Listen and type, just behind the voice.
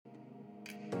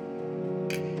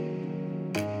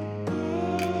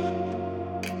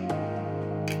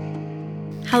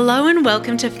Hello and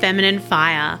welcome to Feminine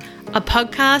Fire, a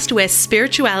podcast where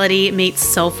spirituality meets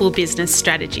soulful business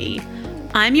strategy.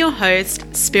 I'm your host,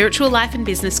 spiritual life and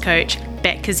business coach,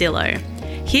 Beck Casillo,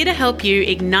 here to help you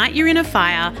ignite your inner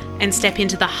fire and step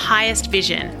into the highest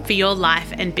vision for your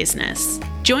life and business.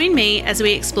 Join me as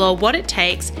we explore what it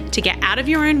takes to get out of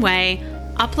your own way,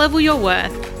 up-level your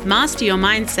worth, master your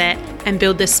mindset, and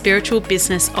build the spiritual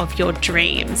business of your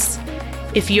dreams.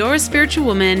 If you're a spiritual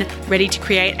woman ready to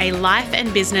create a life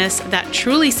and business that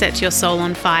truly sets your soul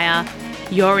on fire,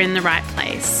 you're in the right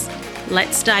place.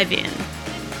 Let's dive in.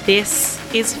 This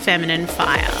is Feminine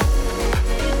Fire.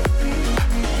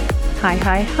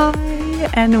 Hi,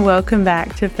 and welcome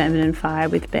back to Feminine Fire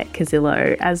with Beck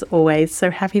Casillo. As always,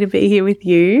 so happy to be here with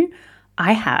you.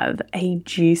 I have a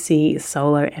juicy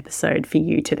solo episode for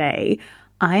you today.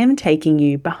 I am taking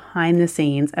you behind the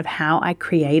scenes of how I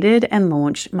created and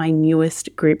launched my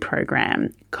newest group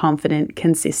program, Confident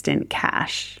Consistent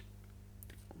Cash.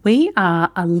 We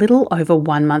are a little over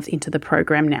 1 month into the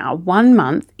program now, 1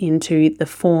 month into the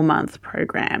 4-month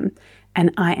program,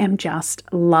 and I am just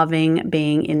loving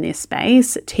being in this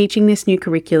space, teaching this new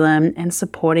curriculum and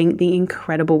supporting the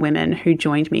incredible women who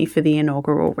joined me for the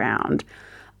inaugural round.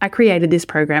 I created this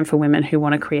program for women who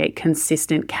want to create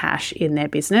consistent cash in their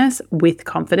business with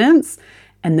confidence,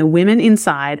 and the women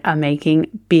inside are making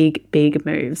big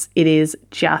moves. It is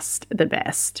just the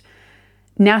best.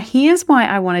 Now, here's why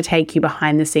I want to take you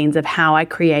behind the scenes of how I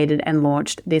created and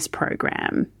launched this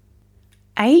program.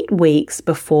 8 weeks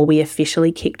before we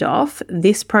officially kicked off,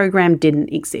 this program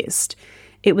didn't exist.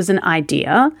 It was an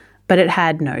idea, but it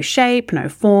had no shape, no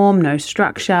form, no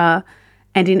structure.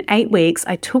 And in 8 weeks,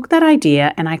 I took that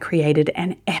idea and I created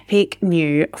an epic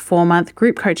new 4-month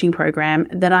group coaching program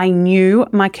that I knew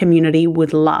my community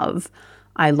would love.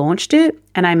 I launched it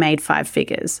and I made 5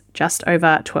 figures, just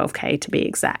over 12K to be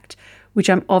exact, which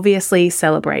I'm obviously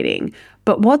celebrating.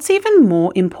 But what's even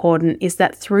more important is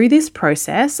that through this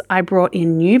process, I brought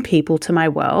in new people to my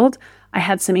world. I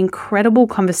had some incredible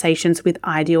conversations with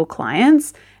ideal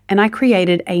clients, and I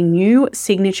created a new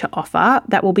signature offer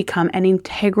that will become an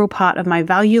integral part of my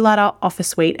value ladder, offer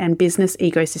suite, and business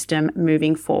ecosystem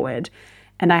moving forward.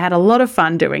 And I had a lot of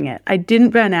fun doing it. I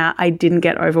didn't burn out. I didn't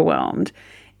get overwhelmed.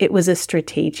 It was a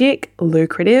strategic,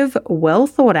 lucrative, well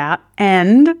thought out,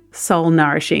 and soul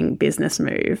nourishing business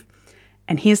move.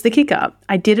 And here's the kicker.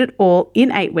 I did it all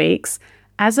in 8 weeks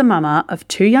as a mama of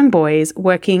 2 young boys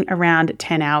working around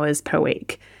 10 hours per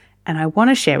week. And I want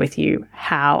to share with you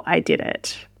how I did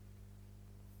it.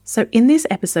 So in this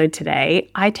episode today,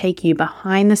 I take you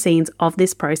behind the scenes of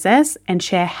this process and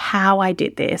share how I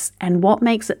did this and what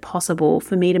makes it possible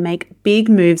for me to make big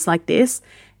moves like this,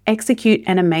 execute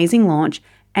an amazing launch,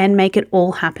 and make it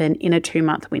all happen in a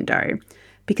 2-month window.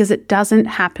 Because it doesn't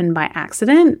happen by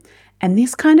accident, and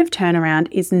this kind of turnaround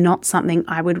is not something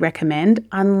I would recommend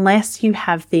unless you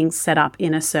have things set up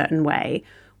in a certain way,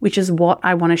 which is what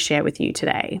I want to share with you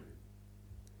today.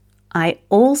 I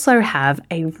also have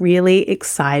a really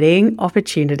exciting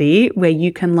opportunity where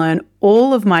you can learn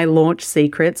all of my launch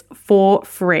secrets for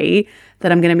free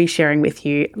that I'm going to be sharing with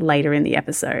you later in the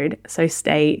episode. So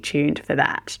stay tuned for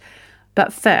that.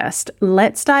 But first,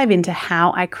 let's dive into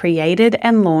how I created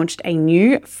and launched a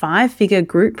new 5-figure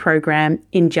group program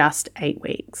in just 8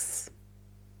 weeks.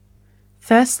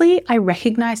 Firstly, I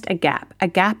recognized a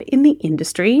gap in the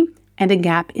industry and a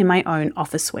gap in my own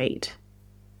offer suite.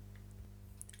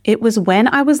 It was when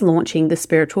I was launching the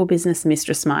Spiritual Business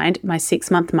Mistress Mind, my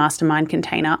 6-month mastermind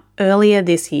container, earlier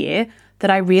this year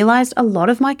that I realized a lot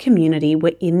of my community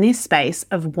were in this space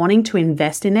of wanting to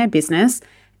invest in their business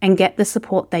and get the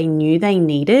support they knew they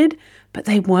needed, but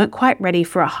they weren't quite ready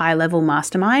for a high-level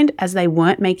mastermind as they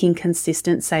weren't making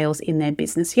consistent sales in their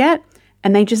business yet,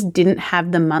 and they just didn't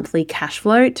have the monthly cash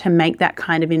flow to make that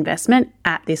kind of investment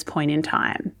at this point in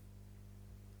time.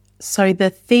 So the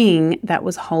thing that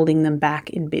was holding them back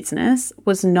in business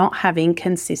was not having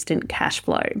consistent cash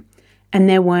flow, and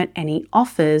there weren't any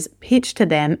offers pitched to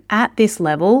them at this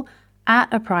level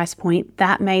at a price point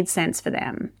that made sense for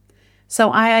them.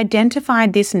 So I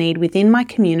identified this need within my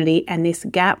community and this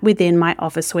gap within my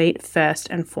offer suite first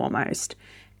and foremost.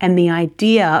 And the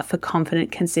idea for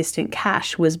Confident Consistent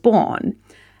Cash was born.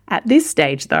 At this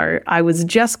stage, though, I was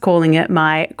just calling it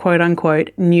my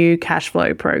quote-unquote new cash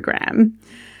flow program.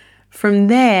 From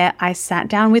there, I sat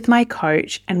down with my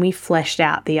coach and we fleshed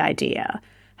out the idea.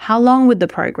 How long would the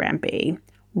program be?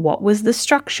 What was the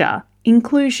structure?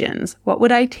 Inclusions? What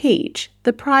would I teach?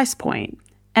 The price point?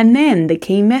 And then the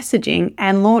key messaging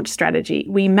and launch strategy.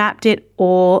 We mapped it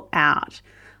all out.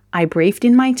 I briefed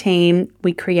in my team,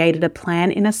 we created a plan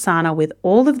in Asana with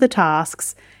all of the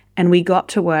tasks, and we got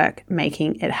to work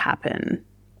making it happen.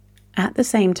 At the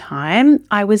same time,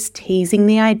 I was teasing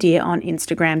the idea on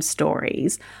Instagram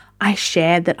stories. I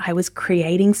shared that I was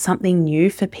creating something new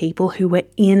for people who were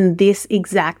in this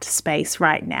exact space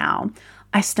right now.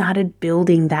 I started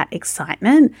building that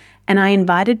excitement, and I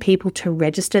invited people to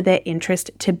register their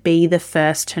interest to be the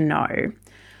first to know.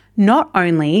 Not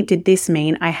only did this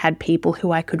mean I had people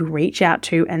who I could reach out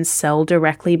to and sell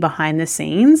directly behind the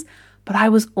scenes, but I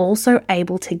was also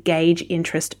able to gauge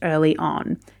interest early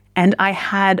on. And I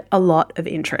had a lot of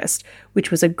interest,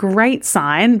 which was a great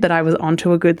sign that I was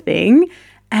onto a good thing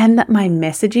and that my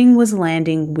messaging was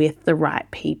landing with the right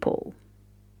people.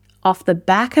 Off the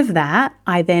back of that,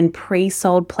 I then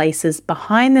pre-sold places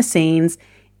behind the scenes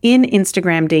in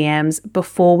Instagram DMs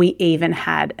before we even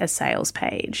had a sales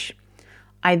page.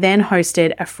 I then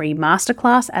hosted a free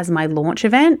masterclass as my launch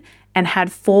event and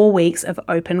had 4 weeks of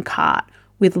open cart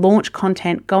with launch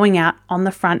content going out on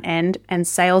the front end and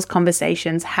sales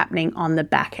conversations happening on the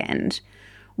back end.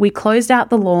 We closed out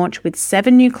the launch with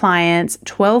 7 new clients,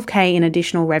 $12,000 in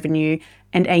additional revenue,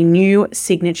 and a new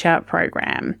signature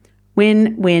program.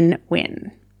 Win, win,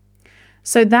 win.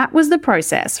 So that was the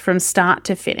process from start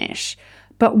to finish.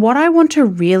 But what I want to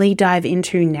really dive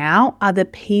into now are the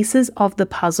pieces of the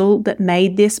puzzle that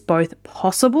made this both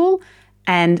possible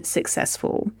and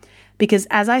successful. Because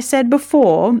as I said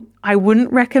before, I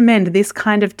wouldn't recommend this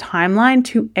kind of timeline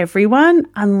to everyone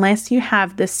unless you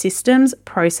have the systems,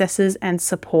 processes, and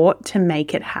support to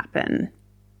make it happen.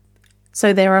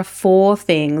 So there are 4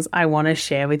 things I want to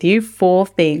share with you, 4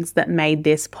 things that made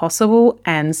this possible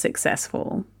and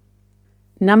successful.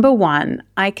 Number 1,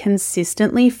 I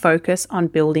consistently focus on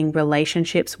building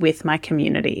relationships with my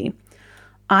community.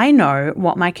 I know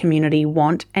what my community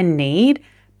want and need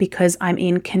because I'm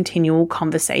in continual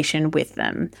conversation with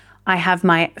them. I have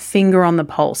my finger on the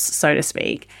pulse, so to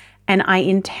speak, and I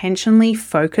intentionally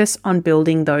focus on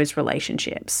building those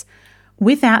relationships.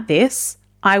 Without this,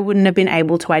 I wouldn't have been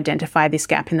able to identify this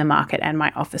gap in the market and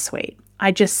my offer suite.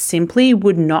 I just simply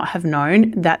would not have known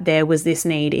that there was this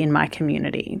need in my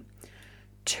community.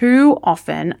 Too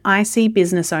often, I see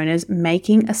business owners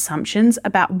making assumptions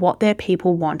about what their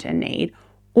people want and need,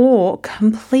 or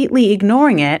completely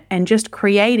ignoring it and just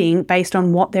creating based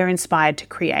on what they're inspired to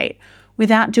create,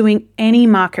 without doing any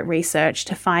market research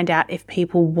to find out if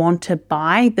people want to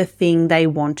buy the thing they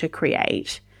want to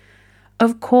create.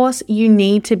 Of course, you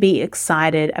need to be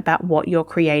excited about what you're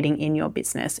creating in your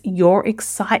business. Your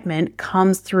excitement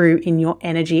comes through in your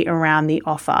energy around the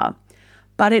offer,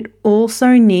 but it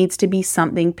also needs to be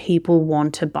something people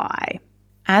want to buy.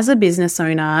 As a business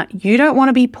owner, you don't want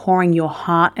to be pouring your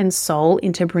heart and soul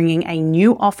into bringing a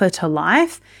new offer to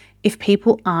life if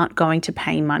people aren't going to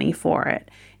pay money for it.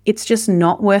 It's just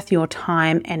not worth your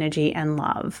time, energy, and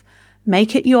love.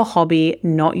 Make it your hobby,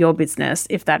 not your business,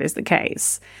 if that is the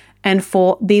case. And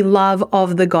for the love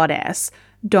of the goddess,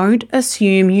 don't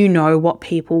assume you know what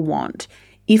people want.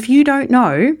 If you don't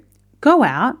know, go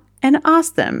out and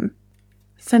ask them.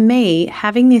 For me,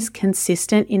 having this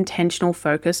consistent, intentional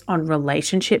focus on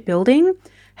relationship building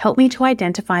helped me to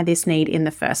identify this need in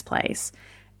the first place.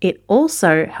 It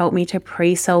also helped me to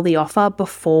pre-sell the offer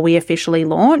before we officially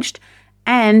launched,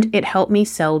 and it helped me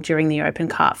sell during the open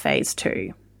cart phase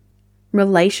too.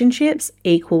 Relationships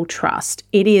equal trust.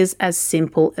 It is as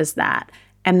simple as that.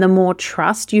 And the more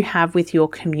trust you have with your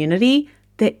community,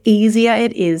 the easier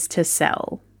it is to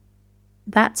sell.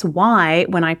 That's why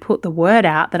when I put the word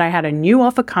out that I had a new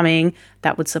offer coming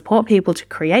that would support people to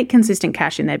create consistent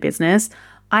cash in their business,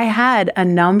 I had a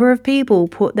number of people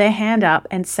put their hand up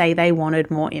and say they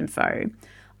wanted more info.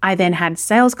 I then had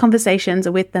sales conversations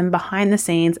with them behind the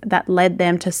scenes that led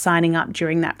them to signing up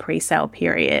during that pre-sale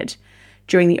period.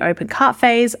 During the open cart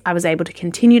phase, I was able to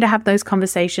continue to have those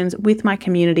conversations with my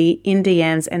community in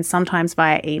DMs and sometimes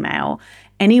via email.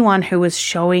 Anyone who was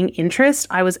showing interest,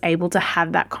 I was able to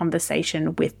have that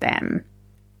conversation with them.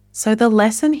 So the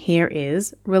lesson here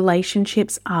is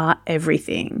relationships are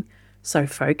everything. So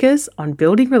focus on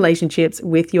building relationships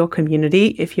with your community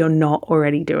if you're not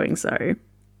already doing so.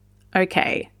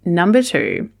 Okay, number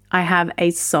 2, I have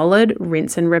a solid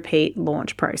rinse and repeat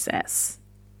launch process.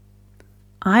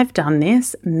 I've done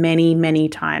this many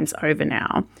times over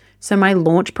now. So my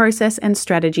launch process and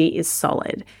strategy is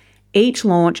solid. Each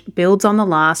launch builds on the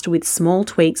last with small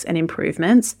tweaks and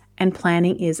improvements, and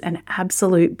planning is an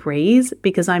absolute breeze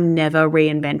because I'm never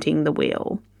reinventing the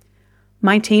wheel.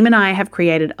 My team and I have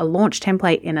created a launch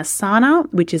template in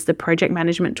Asana, which is the project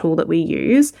management tool that we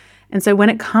use. And so when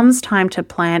it comes time to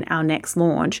plan our next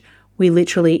launch, we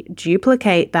literally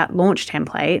duplicate that launch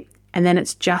template, and then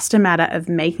it's just a matter of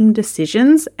making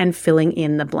decisions and filling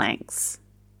in the blanks.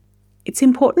 It's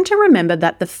important to remember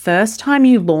that the first time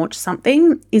you launch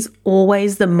something is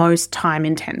always the most time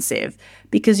intensive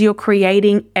because you're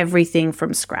creating everything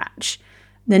from scratch.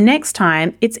 The next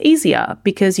time, it's easier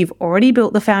because you've already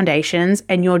built the foundations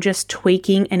and you're just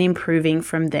tweaking and improving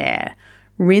from there.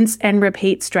 Rinse and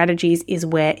repeat strategies is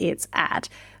where it's at.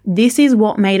 This is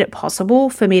what made it possible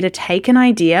for me to take an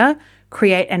idea,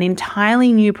 create an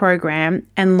entirely new program,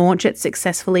 and launch it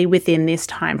successfully within this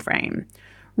time frame.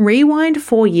 Rewind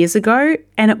 4 years ago,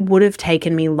 and it would have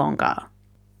taken me longer.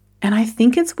 And I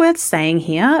think it's worth saying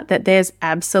here that there's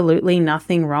absolutely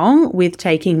nothing wrong with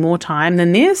taking more time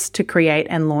than this to create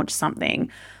and launch something.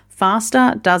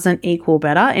 Faster doesn't equal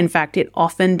better. In fact, it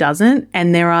often doesn't.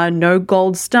 And there are no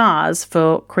gold stars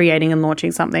for creating and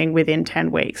launching something within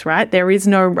 10 weeks, right? There is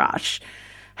no rush.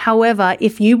 However,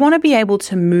 if you want to be able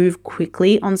to move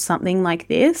quickly on something like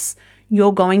this,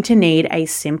 you're going to need a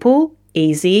simple,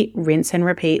 easy, rinse and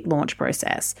repeat launch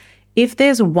process. If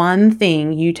there's one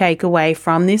thing you take away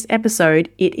from this episode,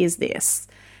 it is this.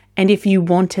 And if you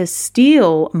want to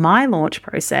steal my launch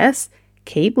process,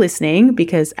 keep listening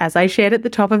because as I shared at the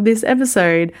top of this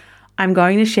episode, I'm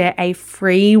going to share a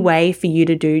free way for you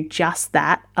to do just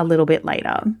that a little bit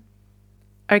later.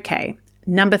 Okay,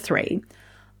 number 3,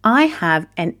 I have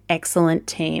an excellent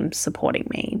team supporting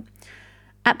me.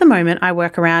 At the moment, I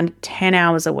work around 10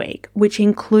 hours a week, which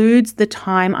includes the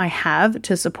time I have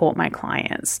to support my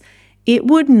clients. It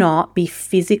would not be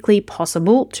physically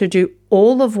possible to do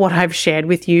all of what I've shared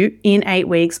with you in 8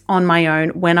 weeks on my own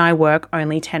when I work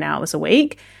only 10 hours a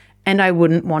week, and I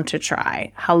wouldn't want to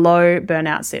try. Hello,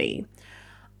 Burnout City.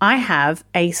 I have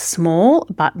a small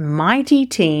but mighty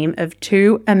team of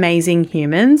 2 amazing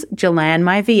humans, Jelan,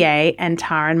 my VA, and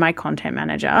Taran, my content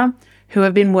manager, who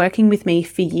have been working with me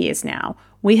for years now.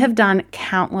 We have done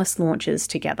countless launches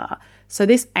together. So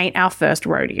this ain't our first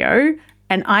rodeo,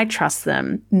 and I trust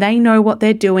them. They know what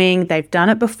they're doing. They've done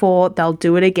it before. They'll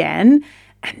do it again.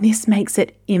 And this makes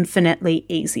it infinitely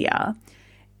easier.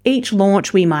 Each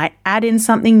launch, we might add in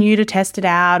something new to test it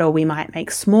out, or we might make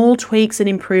small tweaks and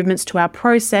improvements to our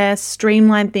process,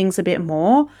 streamline things a bit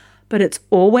more. But it's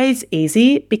always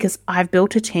easy because I've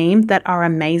built a team that are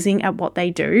amazing at what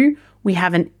they do. We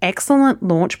have an excellent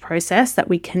launch process that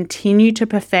we continue to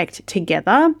perfect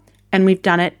together, and we've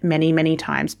done it many, many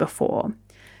times before.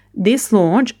 This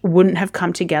launch wouldn't have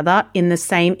come together in the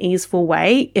same easeful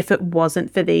way if it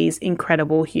wasn't for these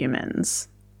incredible humans.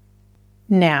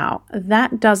 Now,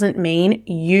 that doesn't mean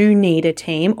you need a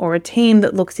team or a team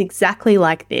that looks exactly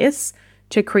like this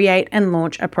to create and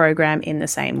launch a program in the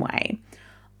same way.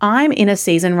 I'm in a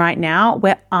season right now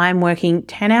where I'm working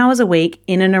 10 hours a week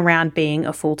in and around being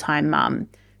a full-time mum.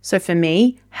 So for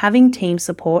me, having team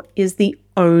support is the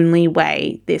only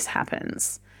way this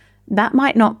happens. That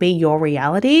might not be your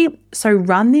reality, so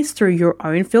run this through your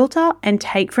own filter and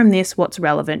take from this what's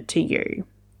relevant to you.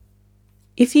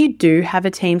 If you do have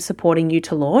a team supporting you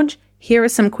to launch, here are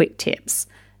some quick tips.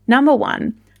 Number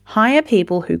 1, hire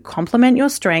people who complement your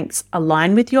strengths,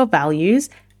 align with your values,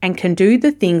 and can do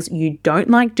the things you don't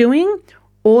like doing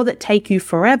or that take you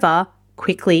forever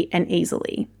quickly and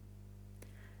easily.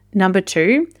 Number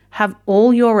 2, have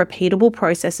all your repeatable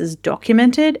processes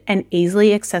documented and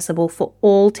easily accessible for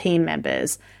all team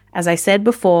members. As I said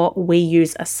before, we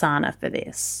use Asana for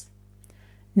this.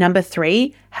 Number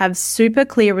 3, have super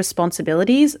clear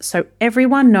responsibilities so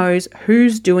everyone knows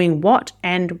who's doing what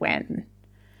and when.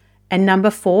 And number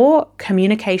 4,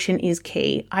 communication is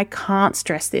key. I can't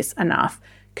stress this enough.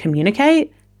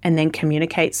 Communicate and then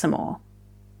communicate some more.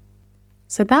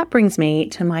 So that brings me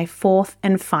to my 4th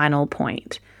and final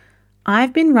point.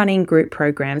 I've been running group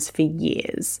programs for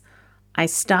years. I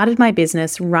started my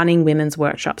business running women's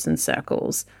workshops and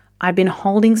circles. I've been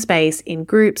holding space in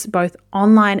groups, both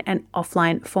online and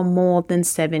offline, for more than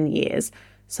 7 years.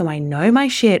 So I know my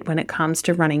shit when it comes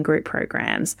to running group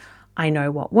programs. I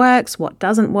know what works, what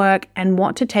doesn't work, and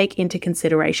what to take into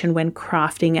consideration when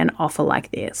crafting an offer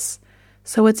like this.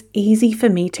 So it's easy for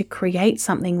me to create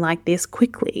something like this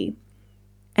quickly.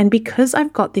 And because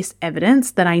I've got this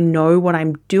evidence that I know what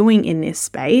I'm doing in this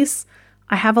space,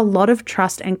 I have a lot of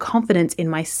trust and confidence in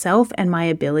myself and my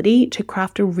ability to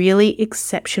craft a really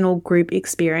exceptional group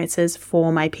experiences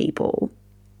for my people.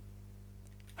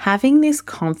 Having this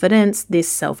confidence, this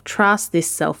self-trust,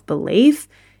 this self-belief,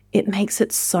 it makes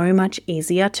it so much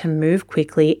easier to move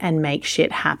quickly and make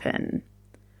shit happen.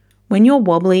 When you're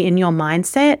wobbly in your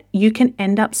mindset, you can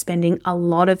end up spending a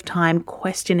lot of time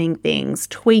questioning things,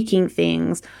 tweaking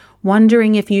things,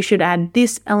 wondering if you should add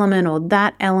this element or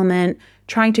that element,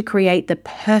 trying to create the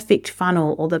perfect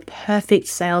funnel or the perfect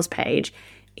sales page,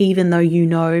 even though you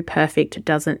know perfect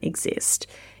doesn't exist.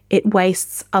 it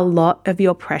wastes a lot of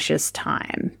your precious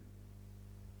time.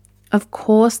 Of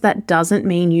course, that doesn't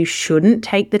mean you shouldn't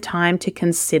take the time to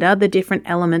consider the different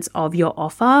elements of your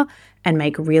offer and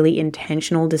make really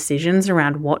intentional decisions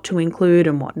around what to include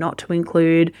and what not to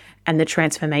include, and the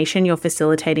transformation you're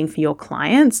facilitating for your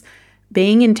clients.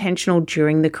 Being intentional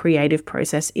during the creative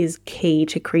process is key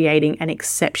to creating an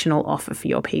exceptional offer for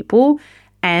your people.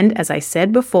 And as I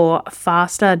said before,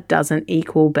 faster doesn't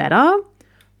equal better.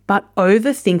 But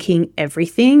overthinking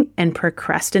everything and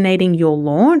procrastinating your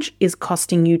launch is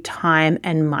costing you time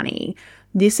and money.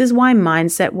 This is why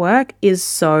mindset work is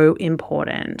so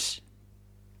important.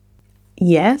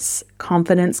 Yes,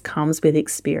 confidence comes with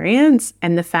experience,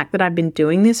 and the fact that I've been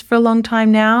doing this for a long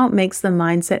time now makes the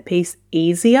mindset piece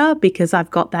easier because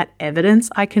I've got that evidence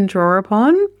I can draw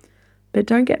upon. But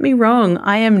don't get me wrong,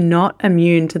 I am not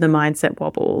immune to the mindset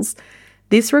wobbles.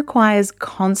 This requires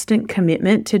constant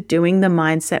commitment to doing the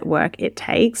mindset work it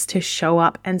takes to show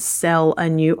up and sell a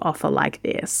new offer like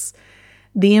this.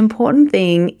 The important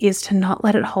thing is to not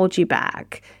let it hold you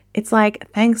back. It's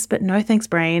like, thanks, but no thanks,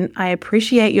 brain. I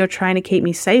appreciate you're trying to keep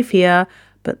me safe here,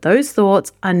 but those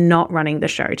thoughts are not running the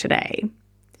show today.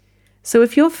 So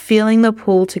if you're feeling the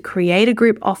pull to create a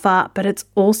group offer, but it's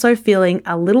also feeling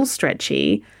a little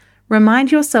stretchy,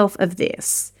 remind yourself of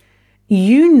this.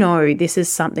 You know this is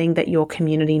something that your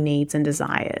community needs and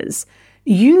desires.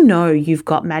 You know you've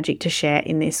got magic to share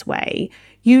in this way.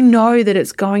 You know that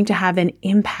it's going to have an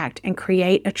impact and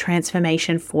create a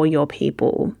transformation for your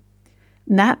people.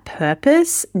 That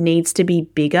purpose needs to be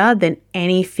bigger than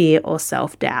any fear or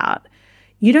self-doubt.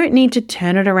 You don't need to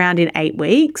turn it around in 8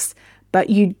 weeks, but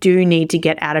you do need to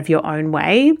get out of your own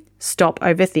way, stop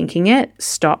overthinking it,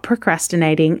 stop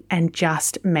procrastinating, and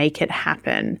just make it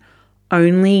happen.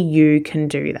 Only you can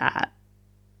do that.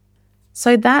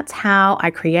 So that's how I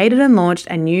created and launched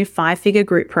a new 5-figure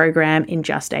group program in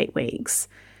just 8 weeks.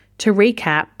 To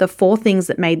recap, the 4 things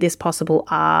that made this possible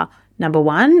are: number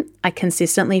 1, I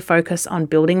consistently focus on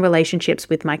building relationships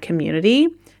with my community.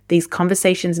 These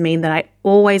conversations mean that I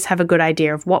always have a good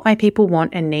idea of what my people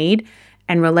want and need,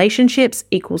 and relationships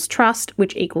equals trust,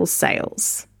 which equals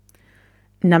sales.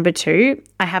 Number 2,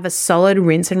 I have a solid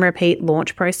rinse and repeat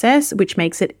launch process, which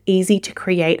makes it easy to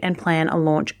create and plan a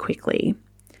launch quickly.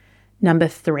 Number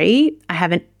 3, I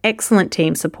have an excellent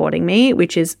team supporting me,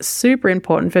 which is super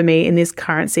important for me in this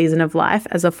current season of life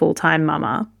as a full-time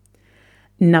mama.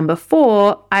 Number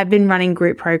 4, I've been running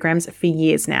group programs for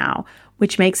years now,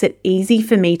 which makes it easy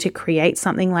for me to create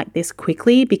something like this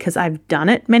quickly because I've done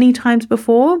it many times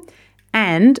before,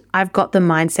 and I've got the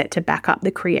mindset to back up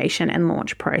the creation and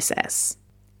launch process.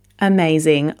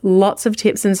 Amazing. Lots of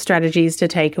tips and strategies to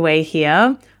take away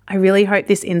here. I really hope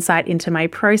this insight into my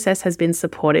process has been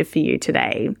supportive for you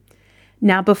today.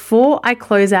 Now, before I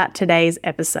close out today's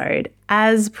episode,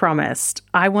 as promised,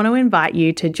 I want to invite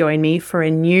you to join me for a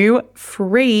new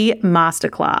free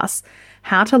masterclass,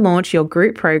 how to launch your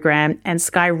group program and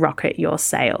skyrocket your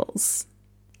sales.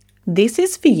 This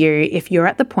is for you if you're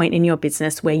at the point in your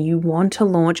business where you want to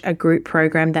launch a group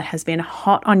program that has been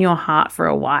hot on your heart for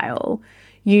a while.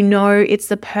 You know it's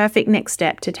the perfect next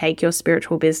step to take your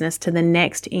spiritual business to the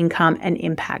next income and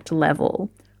impact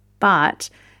level. But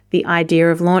the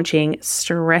idea of launching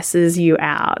stresses you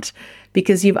out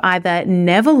because you've either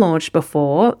never launched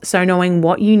before, so knowing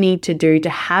what you need to do to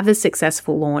have a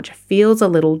successful launch feels a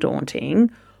little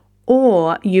daunting,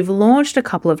 or you've launched a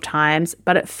couple of times,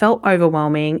 but it felt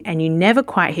overwhelming and you never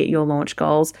quite hit your launch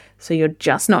goals, so you're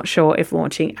just not sure if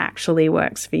launching actually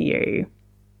works for you.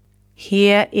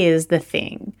 Here is the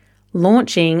thing.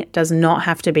 Launching does not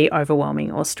have to be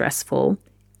overwhelming or stressful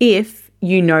if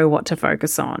you know what to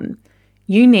focus on.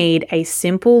 You need a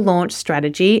simple launch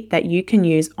strategy that you can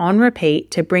use on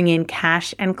repeat to bring in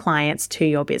cash and clients to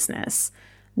your business.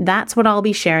 That's what I'll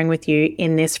be sharing with you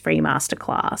in this free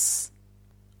masterclass.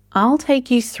 I'll take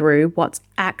you through what's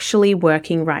actually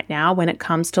working right now when it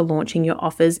comes to launching your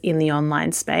offers in the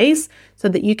online space so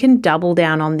that you can double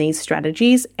down on these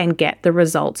strategies and get the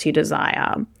results you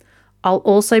desire. I'll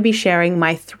also be sharing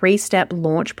my 3-step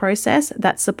launch process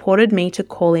that supported me to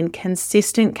call in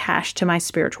consistent cash to my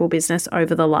spiritual business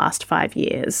over the last 5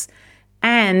 years,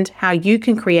 and how you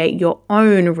can create your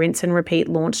own rinse and repeat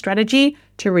launch strategy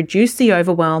to reduce the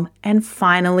overwhelm and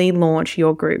finally launch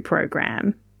your group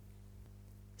program.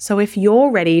 So if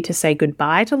you're ready to say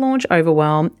goodbye to launch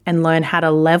overwhelm and learn how to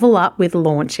level up with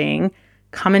launching,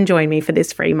 come and join me for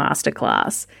this free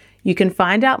masterclass. You can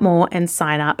find out more and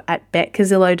sign up at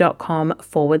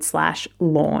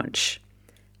beckcarzillo.com/launch.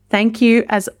 Thank you,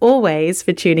 as always,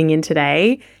 for tuning in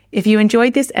today. If you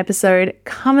enjoyed this episode,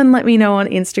 come and let me know on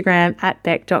Instagram at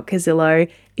beck.carzillo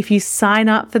If you sign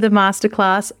up for the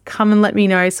masterclass, come and let me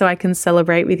know so I can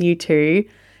celebrate with you too.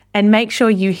 And make sure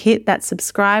you hit that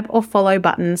subscribe or follow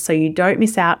button so you don't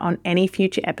miss out on any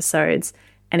future episodes.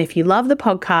 And if you love the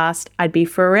podcast, I'd be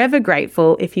forever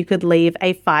grateful if you could leave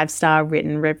a 5-star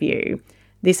written review.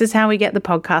 This is how we get the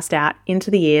podcast out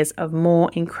into the ears of more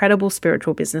incredible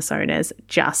spiritual business owners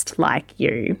just like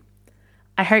you.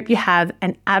 I hope you have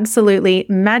an absolutely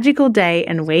magical day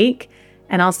and week,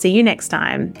 and I'll see you next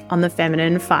time on the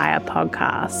Feminine Fire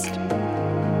podcast.